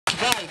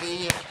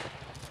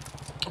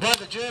by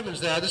the Germans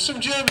there. There's some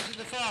Germans in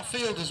the far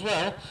field as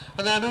well,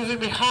 and they're moving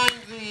behind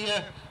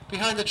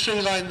the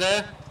tree line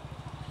there,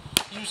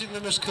 using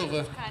them as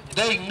cover.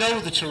 They know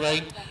the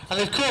terrain, and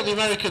they've caught the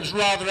Americans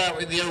rather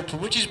out in the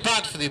open, which is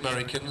bad for the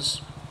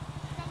Americans.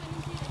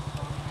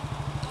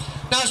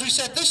 Now, as we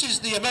said, this is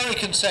the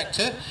American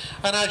sector,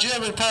 and our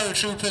German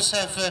paratroopers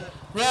have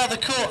rather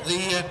caught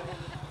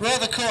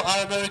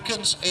our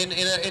Americans in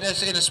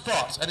a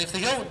spot, and if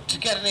they don't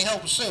get any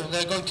help soon,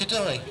 they're going to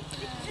die,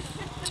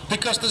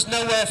 because there's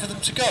nowhere for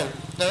them to go.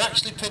 They're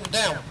actually pinned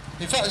down.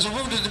 In fact, there's a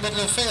wounded in the middle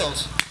of the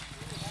field.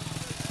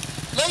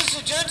 Ladies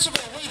and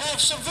gentlemen, we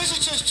have some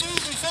visitors to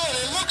the field.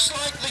 It looks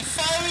like the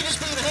firing has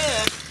been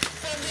heard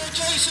from the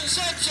adjacent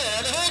sector,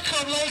 and here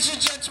come, ladies and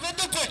gentlemen,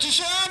 the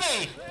British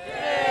Army.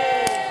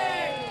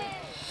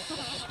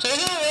 So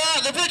here we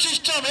are, the British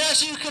Tommy. As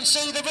you can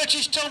see, the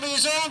British Tommy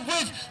is armed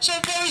with some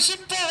very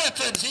simple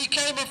weapons. He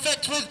came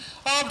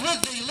armed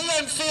with the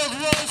Lee-Enfield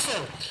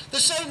rifle,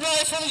 the same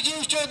rifle he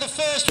used during the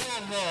First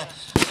World War.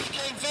 He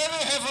came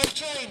very heavily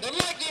trained.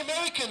 Unlike the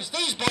Americans,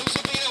 these boys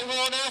have been at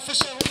war now for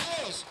several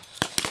years.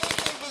 They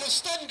came with a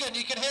Sten gun.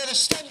 You can hear the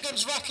Sten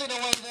guns rattling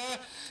away there.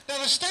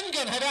 Now, the Sten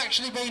gun had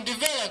actually been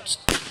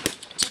developed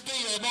to be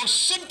the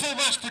most simple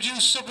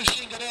mass-produced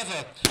submachine gun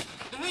ever.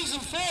 The reason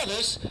for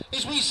this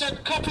is we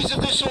sent copies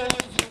of this all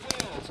over the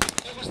world.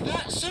 It was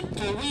that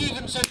simple, we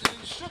even sent an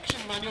instruction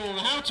manual on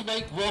how to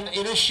make one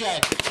in a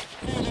shed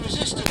for the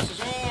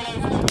resistances all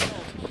over the world.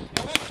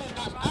 A weapon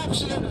that's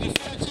absolutely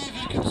definitive,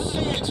 you can see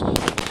it.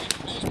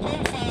 Its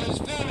profile is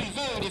very,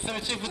 very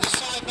definitive with a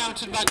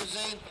side-mounted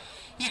magazine.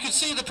 You can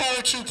see the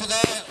paratrooper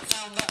there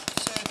found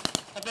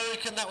that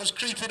American that was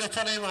creeping up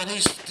on him, and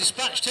he's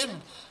dispatched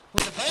him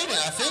with a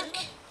bayonet, I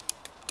think.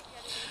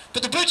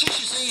 But the British,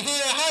 you see,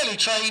 here are highly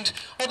trained.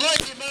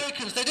 Unlike the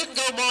Americans, they didn't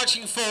go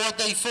marching forward.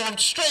 They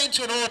formed straight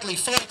into an orderly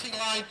fighting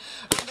line,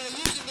 and they're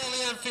using their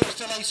Lee-Enfields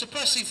to lay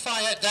suppressive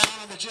fire down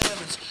on the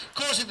Germans,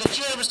 causing the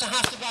Germans to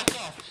have to back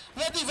off.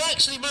 What they've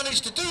actually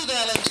managed to do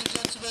there, ladies and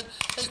gentlemen,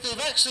 is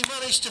they've actually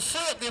managed to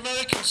free up the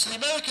Americans, so the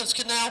Americans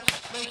can now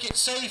make it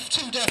safe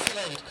to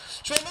defilade.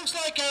 So it looks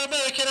like our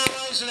American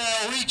allies are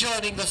now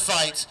rejoining the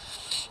fight.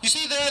 You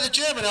see there, the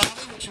German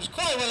army, which was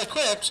quite well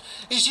equipped,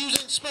 is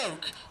using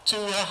smoke to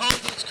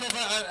hide its cover,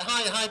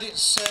 hide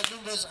its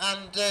numbers,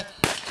 and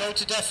go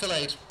to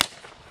defilade.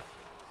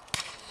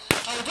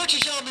 Our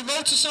British Army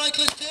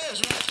motorcyclist here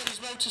is riding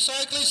his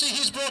motorcycle. You see,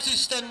 he's brought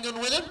his Sten gun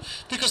with him,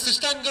 because the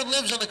Sten gun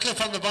lives on a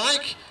clip on the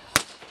bike.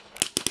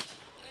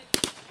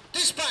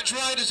 Dispatch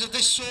riders of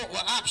this sort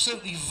were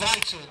absolutely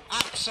vital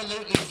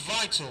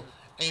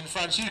in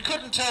France. You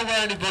couldn't tell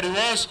where anybody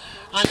was,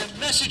 and if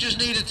messages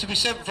needed to be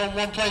sent from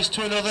one place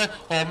to another,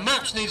 or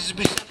maps needed to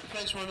be sent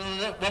from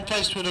one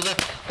place to another,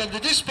 then the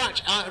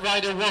dispatch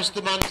rider was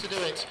the man to do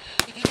it.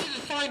 If you needed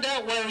to find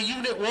out where a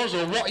unit was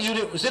or what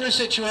unit was in a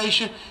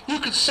situation, you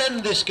could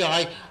send this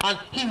guy, and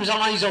he was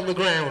eyes on the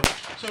ground.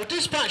 So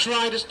dispatch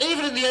riders,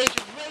 even in the age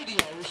of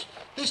radios,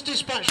 this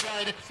dispatch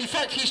rider, in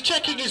fact, he's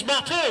checking his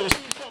map here. He's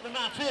got the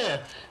map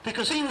here,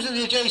 because he was in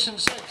the adjacent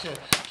sector.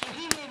 So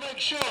he will make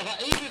sure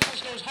that even if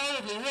this goes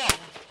horribly wrong,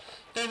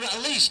 then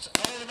at least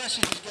all the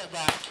messages get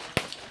back.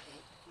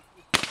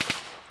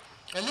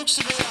 It looks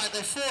to me like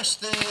they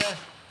forced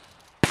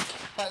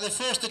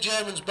the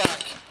Germans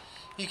back.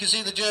 You can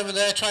see the German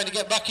there trying to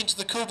get back into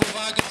the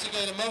Kubelwagen to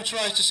get a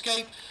motorised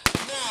escape.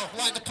 Now,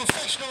 like the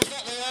professionals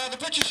that they are, the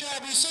British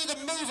Army, you see them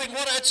moving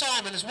one at a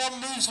time, and as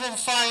one moves, one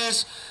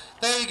fires.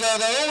 There you go,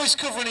 they're always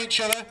covering each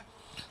other.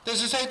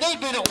 As I say, they've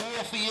been at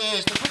war for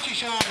years. The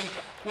British Army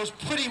was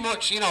pretty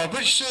much, a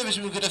British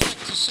serviceman could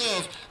affect to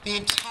serve the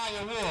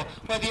entire war.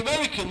 Where the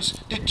Americans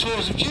did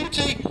tours of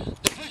duty,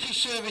 the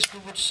British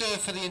servicemen would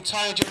serve for the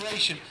entire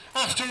duration.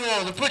 After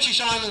all, the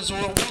British Islands were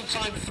at one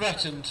time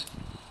threatened.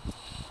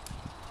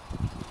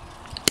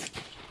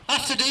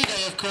 After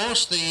D-Day, of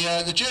course,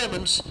 the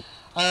Germans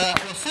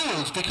were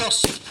fooled,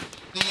 because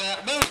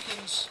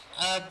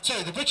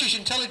the British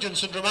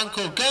intelligence under a man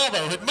called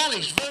Garbo had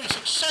managed very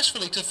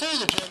successfully to fool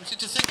the Germans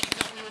into thinking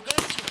that we were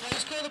going to a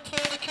place called the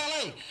Port of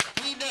Calais.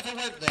 We never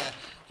went there.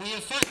 We,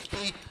 in fact,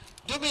 the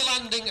dummy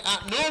landing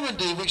at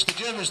Normandy, which the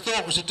Germans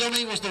thought was a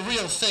dummy, was the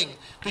real thing.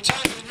 By the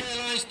time we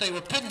realised they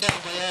were pinned down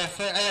by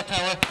air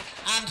power,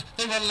 and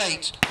they were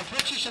late. The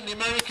British and the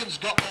Americans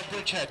got their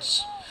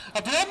bridgeheads.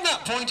 Beyond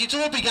that point, it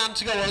all began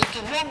to go a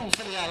little wrong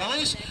for the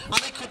Allies,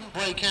 and they couldn't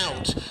break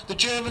out. The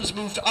Germans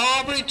moved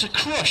armouring to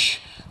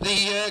crush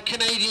the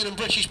Canadian and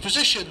British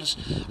positions,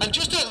 and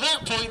just at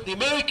that point the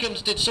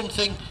Americans did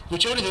something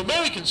which only the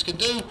Americans can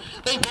do.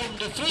 They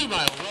bombed a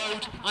 3-mile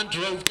road and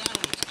drove down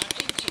it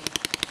and into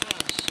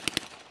France.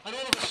 And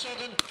all of a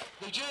sudden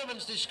the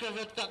Germans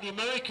discovered that the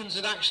Americans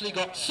had actually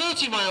got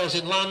 30 miles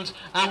inland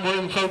and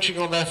were encroaching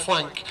on their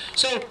flank.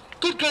 So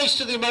good grace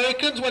to the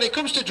Americans. When it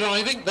comes to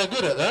driving, they're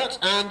good at that,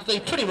 and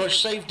they pretty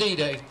much saved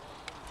D-Day.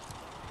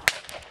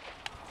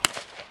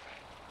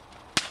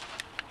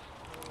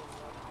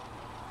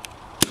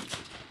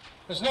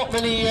 There's not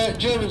many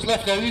Germans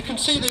left now. You can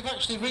see they've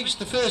actually reached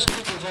the first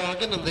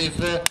Kubelwagen, and they've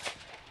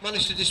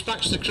managed to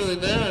dispatch the crew in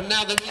there, and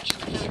now they're reaching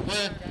the point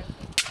where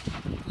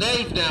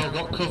they've now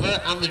got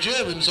cover, and the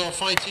Germans are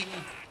fighting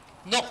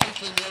not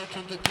people in the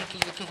open but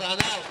people in the cover,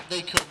 and out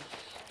they come,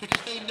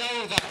 because they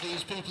know that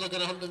these people are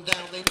going to hunt them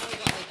down. They know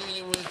that they're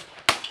dealing with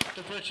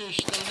the British.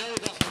 They know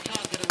that they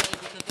can't get away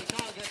because they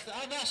can't get to,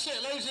 and that's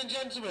it, ladies and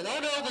gentlemen. Oh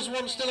no, there's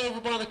one still over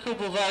by the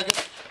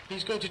Kubbelwagen.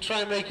 He's going to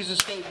try and make his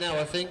escape now,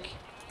 I think.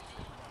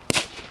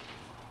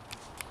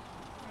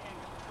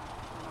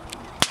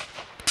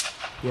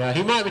 Yeah,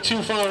 he might be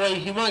too far away.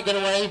 He might get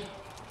away.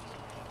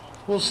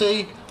 We'll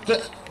see. The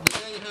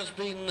day has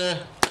been...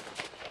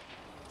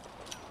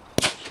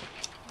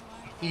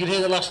 you can hear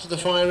the last of the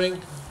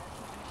firing.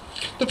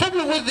 The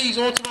problem with these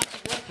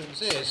automatic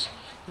weapons is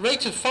the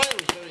rate of fire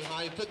is very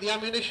high, but the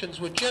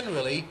ammunitions were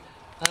generally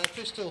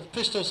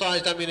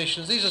pistol-sized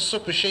ammunitions. These are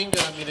submachine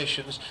gun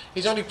ammunitions.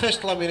 It's only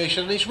pistol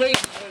ammunition, and its range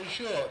is very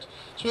short.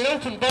 So in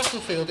open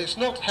battlefield, it's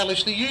not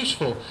hellishly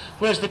useful.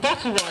 Whereas the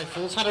battle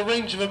rifles had a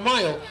range of a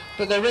mile,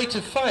 but their rate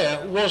of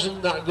fire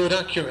wasn't that good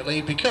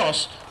accurately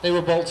because they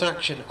were bolt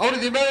action. Only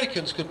the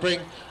Americans could bring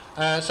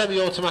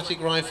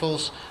semi-automatic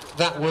rifles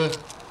that were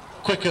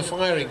quicker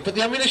firing, but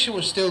the ammunition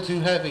was still too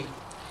heavy.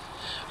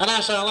 And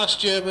as our last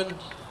German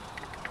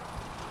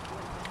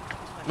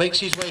makes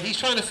his way, he's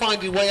trying to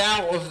find his way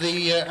out of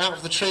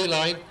the tree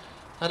line,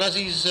 and as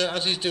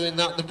he's doing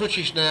that, the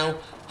British now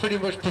pretty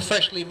much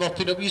professionally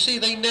mopping up. You see,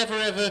 they never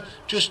ever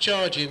just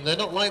charge him. They're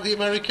not like the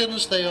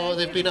Americans.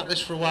 They've been at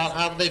this for a while,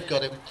 and they've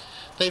got him.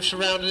 They've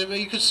surrounded him.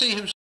 You can see him